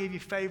God to give you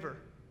favor.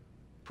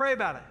 Pray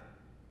about it.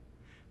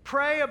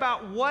 Pray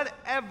about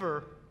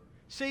whatever.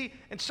 See,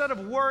 instead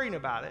of worrying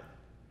about it,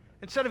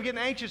 instead of getting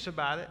anxious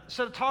about it,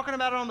 instead of talking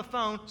about it on the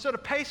phone, instead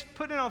of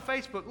putting it on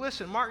Facebook,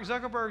 listen, Mark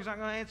Zuckerberg's not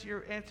going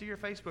to answer your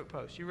Facebook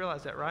post. You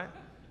realize that, right?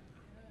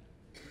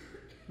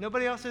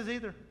 Nobody else is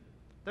either.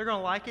 They're going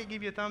to like it,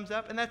 give you a thumbs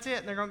up, and that's it,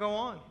 and they're going to go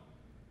on.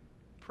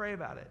 Pray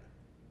about it.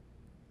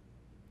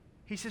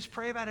 He says,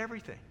 pray about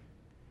everything.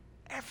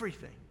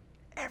 Everything.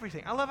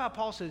 Everything. I love how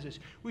Paul says this.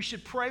 We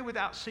should pray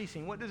without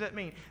ceasing. What does that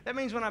mean? That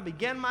means when I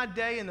begin my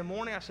day in the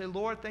morning, I say,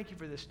 Lord, thank you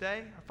for this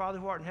day. Our Father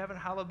who art in heaven,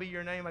 hallowed be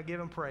your name. I give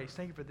him praise.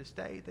 Thank you for this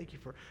day. Thank you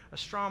for a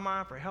strong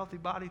mind, for a healthy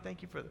body.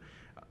 Thank you for...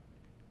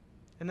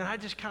 And then I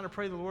just kind of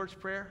pray the Lord's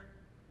Prayer.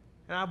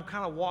 And I will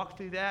kind of walk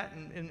through that.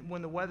 And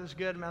when the weather's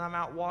good, man, I'm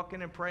out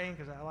walking and praying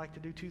because I like to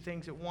do two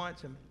things at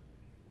once. And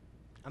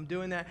I'm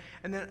doing that.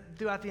 And then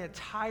throughout the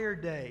entire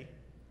day,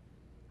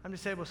 I'm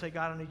just able to say,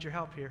 God, I need your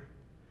help here.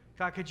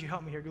 God, could you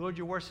help me here? Lord,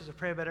 your word says to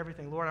pray about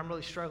everything. Lord, I'm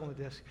really struggling with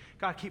this.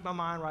 God, keep my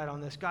mind right on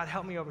this. God,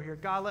 help me over here.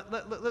 God,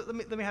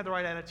 let me have the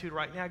right attitude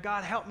right now.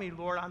 God, help me,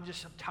 Lord. I'm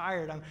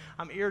tired.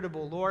 I'm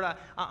irritable. Lord,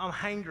 I'm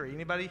hangry.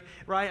 Anybody?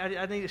 Right?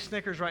 I need a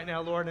Snickers right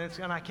now, Lord,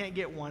 and I can't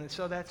get one. And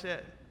so that's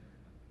it.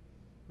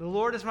 The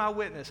Lord is my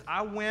witness.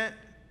 I went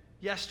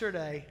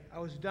yesterday. I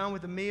was done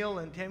with the meal,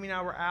 and Tammy and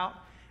I were out,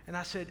 and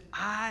I said,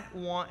 I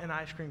want an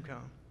ice cream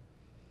cone.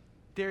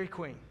 Dairy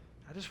Queen.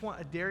 I just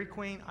want a Dairy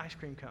Queen ice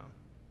cream cone.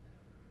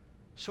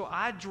 So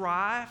I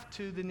drive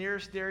to the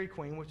nearest Dairy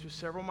Queen, which was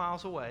several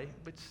miles away,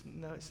 but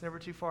it's never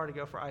too far to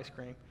go for ice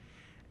cream.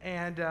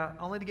 And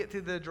only to get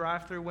through the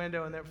drive-through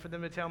window and for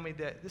them to tell me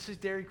that this is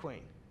Dairy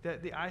Queen,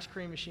 that the ice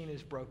cream machine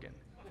is broken.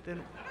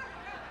 Then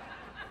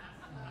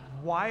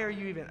why are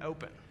you even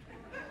open?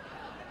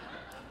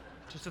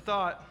 Just a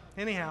thought.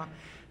 Anyhow,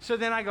 so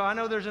then I go, I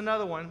know there's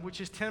another one, which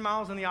is 10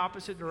 miles in the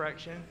opposite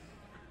direction,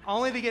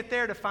 only to get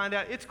there to find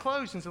out it's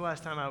closed since the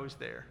last time I was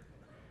there.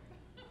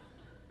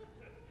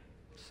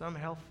 Some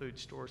health food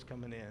stores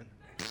coming in.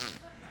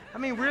 I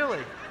mean, really?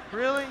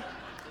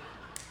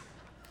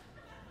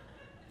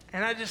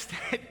 And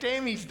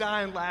Tammy's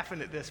dying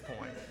laughing at this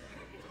point.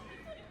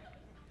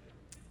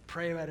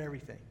 Pray about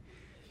everything.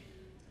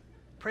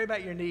 Pray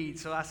about your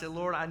needs. So I said,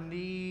 Lord, I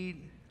need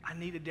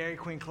a Dairy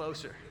Queen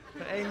closer.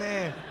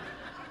 Amen.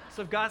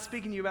 So if God's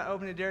speaking to you about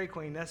opening a Dairy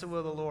Queen, that's the will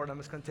of the Lord. I'm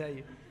just going to tell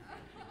you.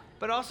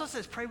 But it also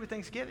says pray with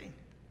thanksgiving.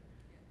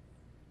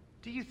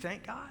 Do you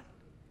thank God?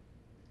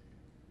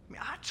 I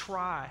mean, I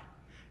try.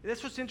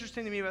 That's what's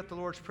interesting to me about the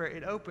Lord's Prayer.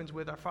 It opens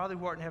with, Our Father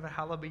who art in heaven,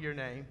 hallowed be your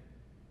name.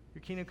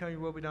 Your kingdom come, your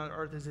will be done on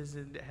earth as it is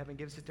in heaven.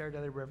 Give us this day our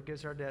daily bread. Forgive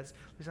us our debts.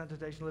 Lead us not into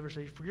temptation, deliver us.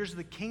 For yours is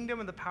the kingdom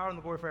and the power and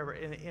the glory forever.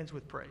 And it ends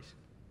with praise.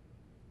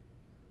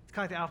 It's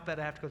kind of like the alphabet.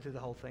 I have to go through the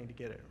whole thing to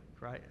get it,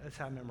 right? That's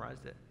how I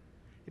memorized it.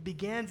 It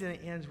begins and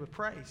it ends with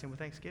praise and with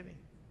thanksgiving.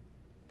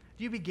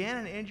 Do you begin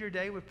and end your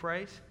day with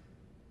praise?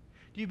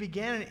 Do you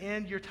begin and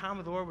end your time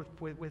with the Lord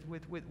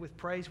with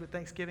praise, with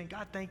thanksgiving?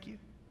 God, thank you.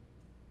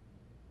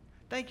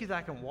 Thank you that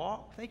I can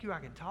walk. Thank you I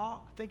can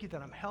talk. Thank you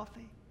that I'm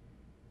healthy.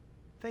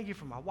 Thank you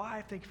for my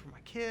wife. Thank you for my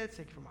kids.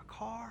 Thank you for my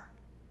car.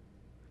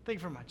 Thank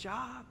you for my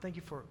job. Thank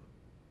you.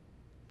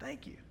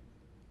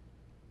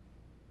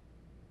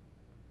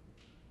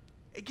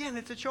 Again,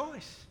 it's a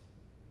choice.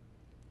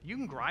 You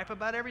can gripe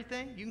about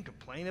everything. You can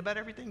complain about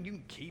everything. You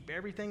can keep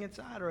everything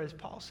inside. Or as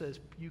Paul says,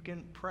 you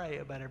can pray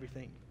about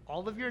everything.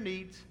 All of your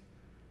needs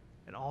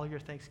and all your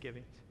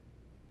thanksgivings.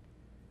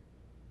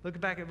 Look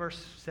back at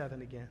verse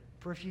 7 again.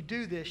 For if you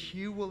do this,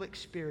 you will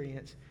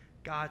experience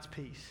God's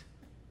peace.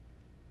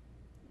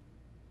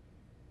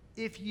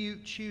 If you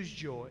choose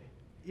joy,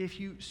 if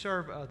you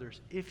serve others,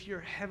 if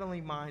you're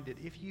heavenly minded,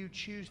 if you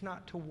choose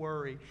not to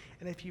worry,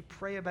 and if you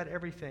pray about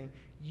everything,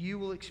 you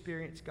will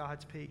experience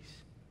God's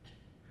peace.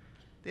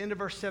 The end of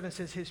verse 7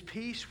 says, his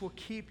peace will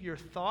keep your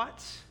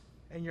thoughts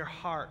and your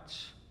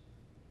hearts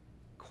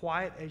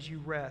quiet as you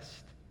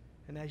rest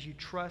and as you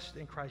trust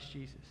in Christ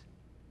Jesus.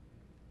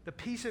 The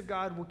peace of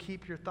God will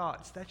keep your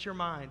thoughts. That's your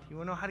mind. You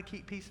want to know how to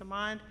keep peace of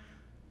mind?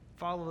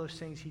 Follow those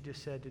things he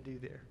just said to do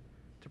there.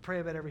 To pray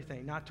about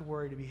everything, not to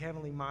worry, to be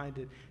heavenly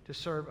minded, to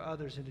serve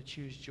others, and to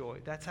choose joy.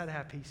 That's how to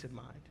have peace of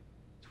mind.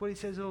 That's what he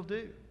says it'll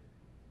do.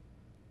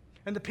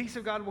 And the peace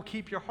of God will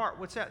keep your heart.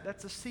 What's that?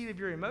 That's the seat of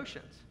your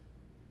emotions.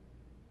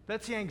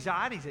 That's the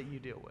anxieties that you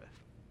deal with.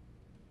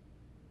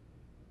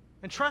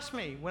 And trust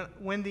me,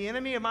 when the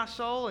enemy of my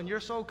soul and your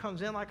soul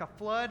comes in like a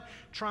flood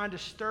trying to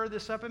stir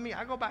this up in me,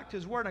 I go back to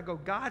his word and I go,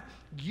 God,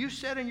 you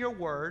said in your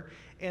word,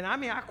 and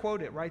I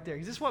quote it right there.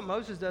 This is what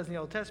Moses does in the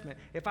Old Testament.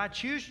 If I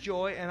choose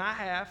joy, and I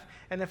have,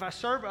 and if I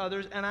serve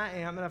others, and I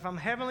am, and if I'm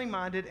heavenly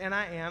minded, and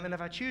I am, and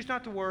if I choose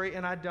not to worry,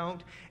 and I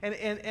don't,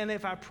 and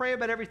if I pray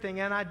about everything,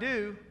 and I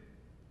do,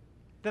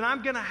 then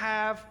I'm going to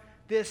have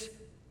this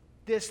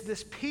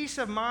peace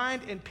of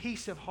mind and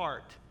peace of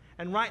heart.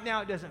 And right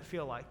now it doesn't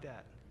feel like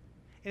that.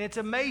 And it's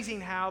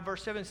amazing how,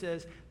 verse 7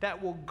 says,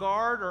 that will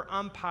guard or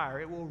umpire.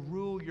 It will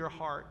rule your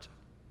heart.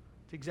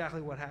 It's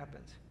exactly what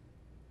happens.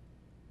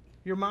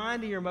 Your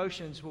mind and your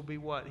emotions will be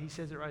what? He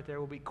says it right there.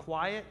 Will be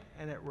quiet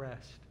and at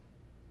rest.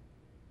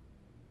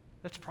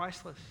 That's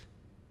priceless.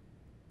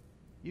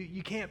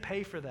 You can't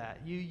pay for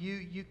that.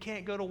 You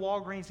can't go to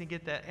Walgreens and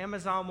get that.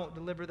 Amazon won't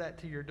deliver that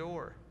to your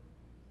door.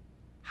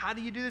 How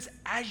do you do this?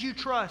 As you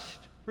trust.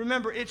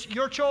 Remember, it's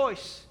your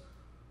choice.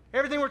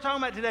 Everything we're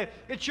talking about today,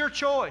 it's your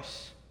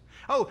choice.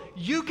 Oh,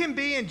 you can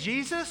be in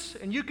Jesus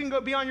and you can go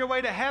be on your way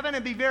to heaven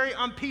and be very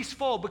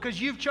unpeaceful because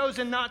you've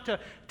chosen not to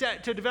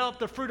develop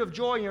the fruit of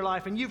joy in your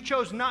life, and you've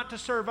chosen not to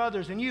serve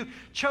others, and you've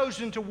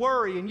chosen to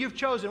worry, and you've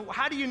chosen.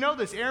 How do you know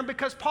this, Aaron?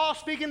 Because Paul's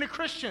speaking to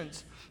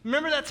Christians.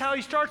 Remember, that's how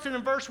he starts it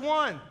in verse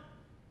 1.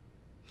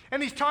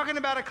 And he's talking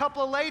about a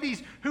couple of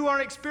ladies who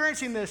aren't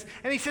experiencing this.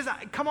 And he says,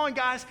 come on,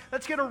 guys,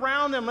 let's get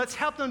around them. Let's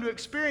help them to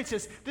experience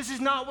this. This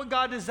is not what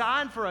God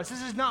designed for us.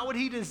 This is not what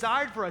he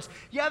desired for us.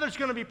 Yeah, there's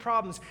going to be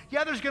problems.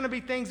 Yeah, there's going to be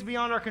things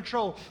beyond our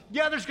control.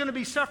 Yeah, there's going to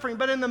be suffering.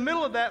 But in the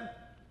middle of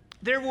that,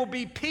 there will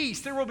be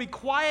peace. There will be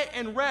quiet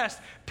and rest,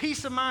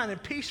 peace of mind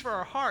and peace for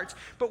our hearts.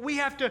 But we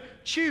have to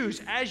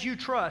choose as you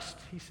trust,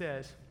 he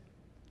says,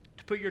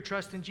 to put your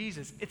trust in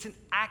Jesus. It's an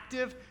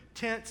active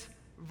tense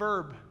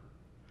verb.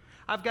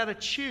 I've got to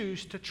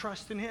choose to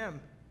trust in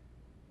him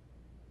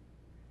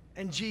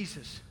and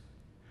Jesus.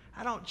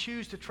 I don't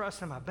choose to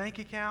trust in my bank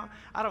account.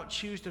 I don't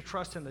choose to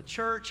trust in the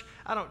church.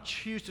 I don't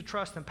choose to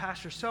trust in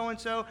Pastor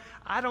so-and-so.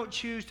 I don't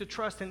choose to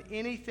trust in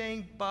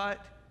anything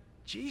but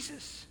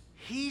Jesus.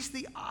 He's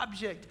the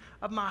object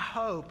of my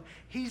hope.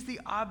 He's the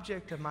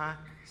object of my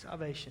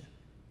salvation.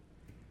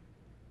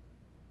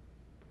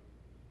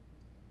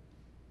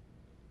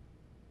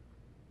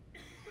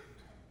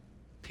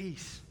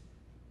 Peace.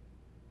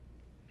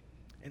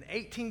 In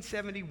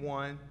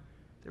 1871,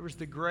 there was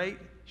the Great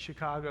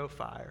Chicago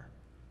Fire.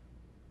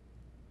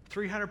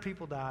 300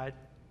 people died.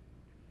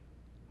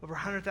 Over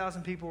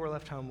 100,000 people were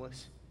left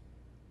homeless.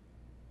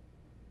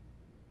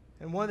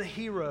 And one of the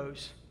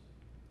heroes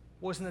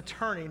was an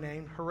attorney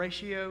named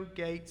Horatio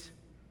Gates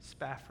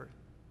Spafford.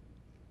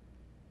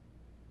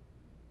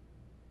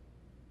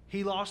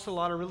 He lost a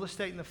lot of real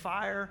estate in the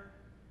fire.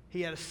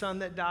 He had a son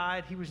that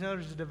died. He was known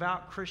as a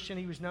devout Christian.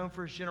 He was known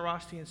for his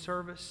generosity and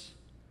service.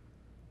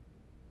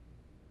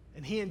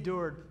 And he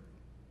endured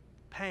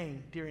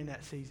pain during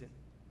that season,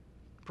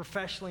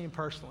 professionally and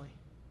personally.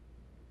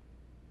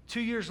 2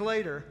 years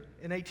later,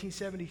 in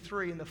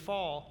 1873, in the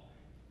fall,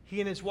 he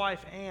and his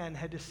wife, Anna,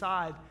 had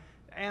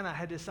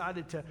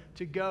decided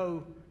to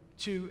go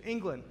to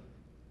England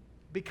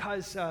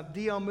because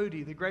D.L.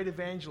 Moody, the great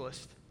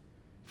evangelist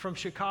from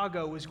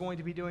Chicago, was going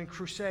to be doing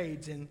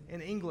crusades in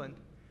England.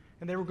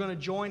 And they were going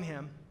to join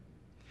him.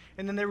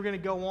 And then they were going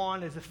to go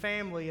on as a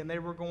family, and they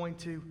were going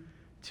to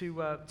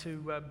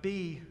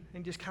be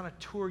and just kind of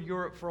tour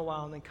Europe for a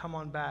while and then come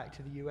on back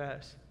to the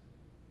U.S.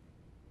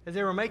 As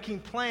they were making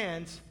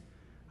plans,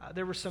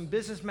 there were some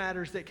business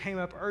matters that came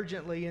up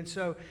urgently, and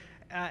so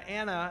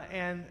Anna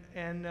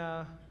and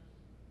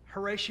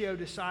Horatio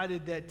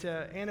decided that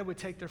Anna would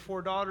take their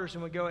 4 daughters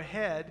and would go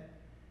ahead,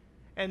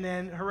 and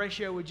then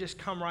Horatio would just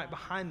come right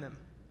behind them.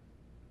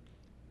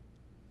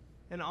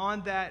 And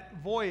on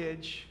that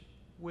voyage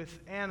with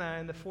Anna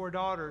and the 4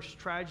 daughters,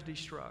 tragedy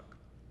struck.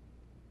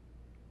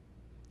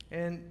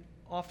 And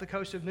off the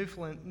coast of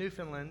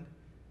Newfoundland,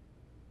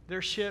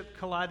 their ship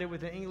collided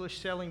with an English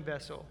sailing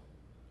vessel.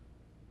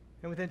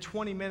 And within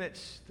 20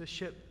 minutes, the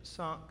ship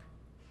sunk.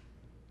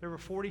 There were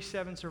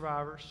 47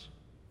 survivors.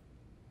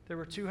 There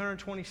were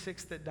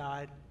 226 that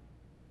died.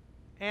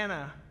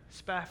 Anna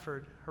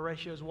Spafford,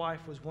 Horatio's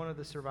wife, was one of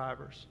the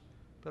survivors,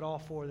 but all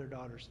 4 of their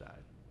daughters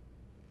died.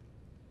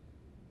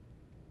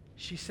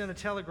 She sent a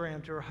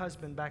telegram to her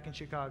husband back in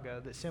Chicago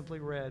that simply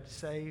read,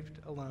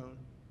 "Saved alone."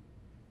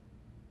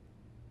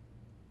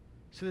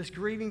 So this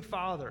grieving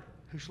father,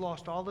 who's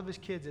lost all of his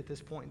kids at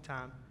this point in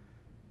time,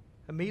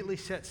 immediately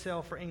set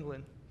sail for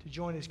England to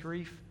join his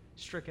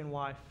grief-stricken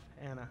wife,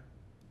 Anna.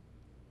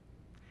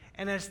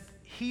 And as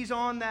he's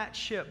on that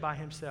ship by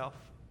himself,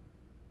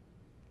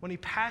 when he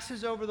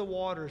passes over the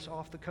waters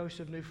off the coast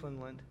of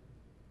Newfoundland,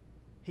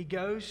 he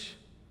goes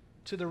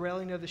to the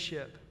railing of the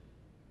ship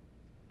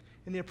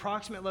in the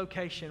approximate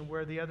location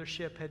where the other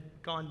ship had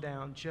gone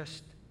down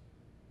just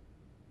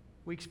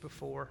weeks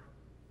before,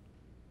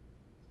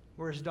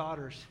 where his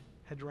daughters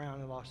had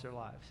drowned and lost their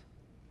lives.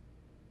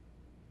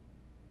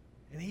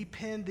 And he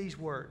penned these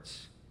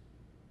words: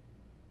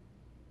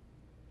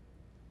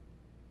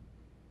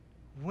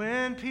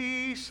 "When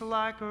peace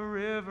like a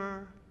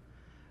river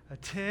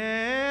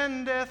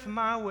attendeth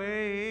my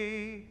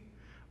way,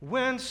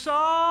 when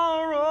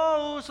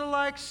sorrows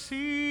like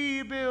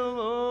sea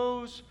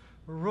billows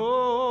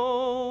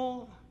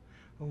roll,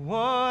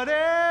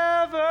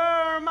 whatever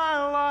my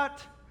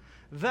lot,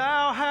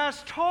 thou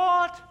hast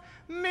taught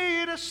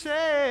me to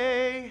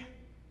say,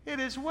 it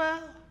is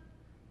well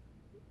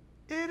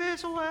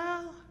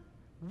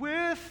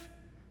with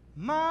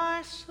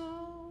my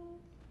soul."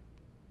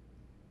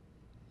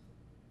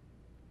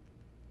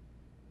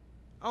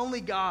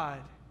 Only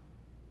God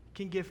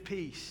can give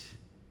peace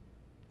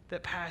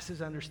that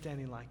passes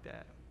understanding like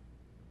that.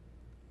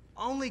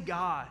 Only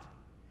God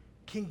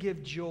can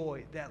give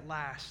joy that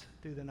lasts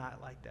through the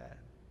night like that.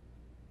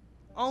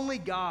 Only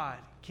God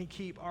can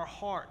keep our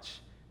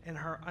hearts and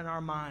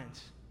our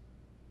minds.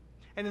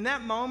 And in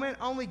that moment,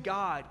 only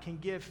God can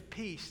give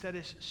peace that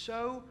is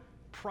so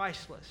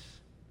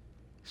priceless,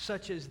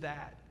 such as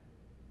that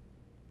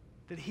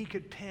he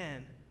could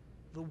pen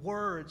the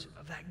words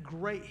of that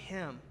great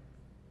hymn,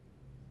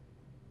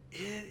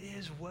 "It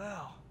is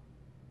well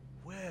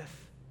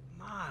with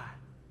my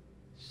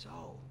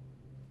soul."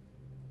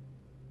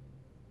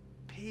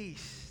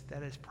 Peace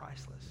that is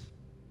priceless.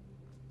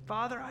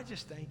 Father, I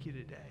just thank you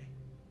today.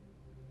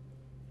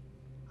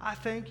 I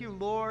thank you,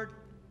 Lord,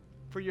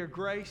 for your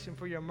grace and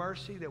for your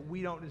mercy that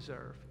we don't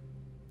deserve.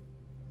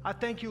 I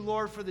thank you,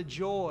 Lord, for the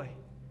joy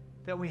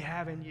that we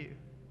have in you.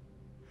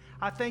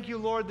 I thank you,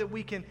 Lord, that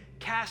we can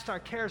cast our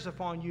cares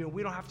upon you and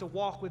we don't have to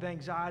walk with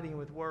anxiety and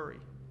with worry.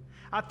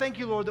 I thank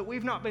you, Lord, that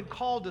we've not been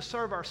called to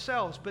serve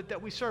ourselves, but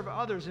that we serve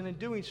others, and in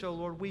doing so,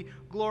 Lord, we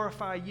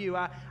glorify you.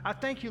 I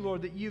thank you,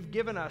 Lord, that you've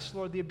given us,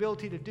 Lord, the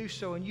ability to do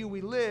so. In you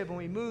we live and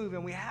we move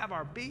and we have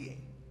our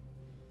being.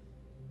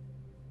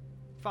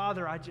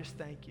 Father, I just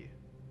thank you,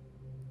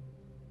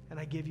 and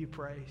I give you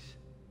praise.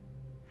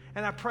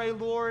 And I pray,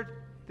 Lord,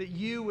 that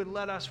you would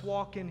let us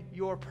walk in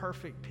your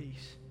perfect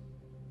peace.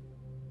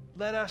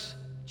 Let us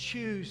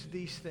choose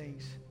these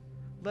things.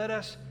 Let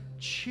us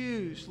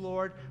choose,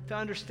 Lord, to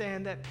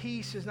understand that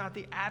peace is not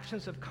the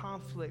absence of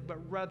conflict, but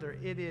rather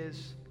it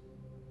is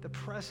the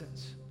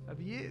presence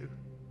of you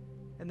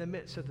in the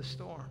midst of the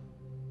storm,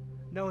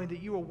 knowing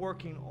that you are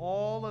working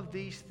all of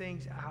these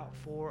things out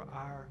for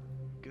our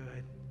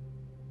good.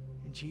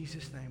 In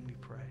Jesus' name we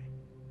pray.